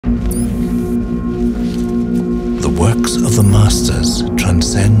works of the masters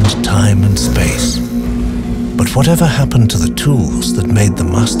transcend time and space. But whatever happened to the tools that made the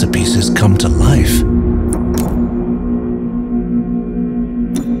masterpieces come to life?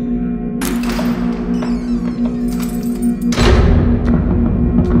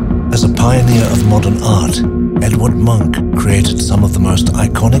 As a pioneer of modern art, Edvard Munch created some of the most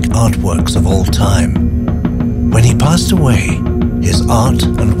iconic artworks of all time. When he passed away, his art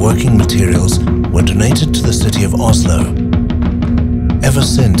and working materials were donated to the city of Oslo. Ever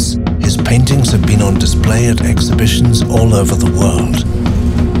since, his paintings have been on display at exhibitions all over the world.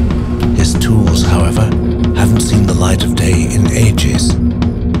 His tools, however, haven't seen the light of day in ages.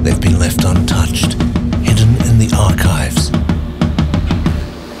 They've been left untouched, hidden in the archives.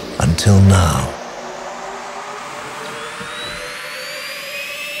 Until now.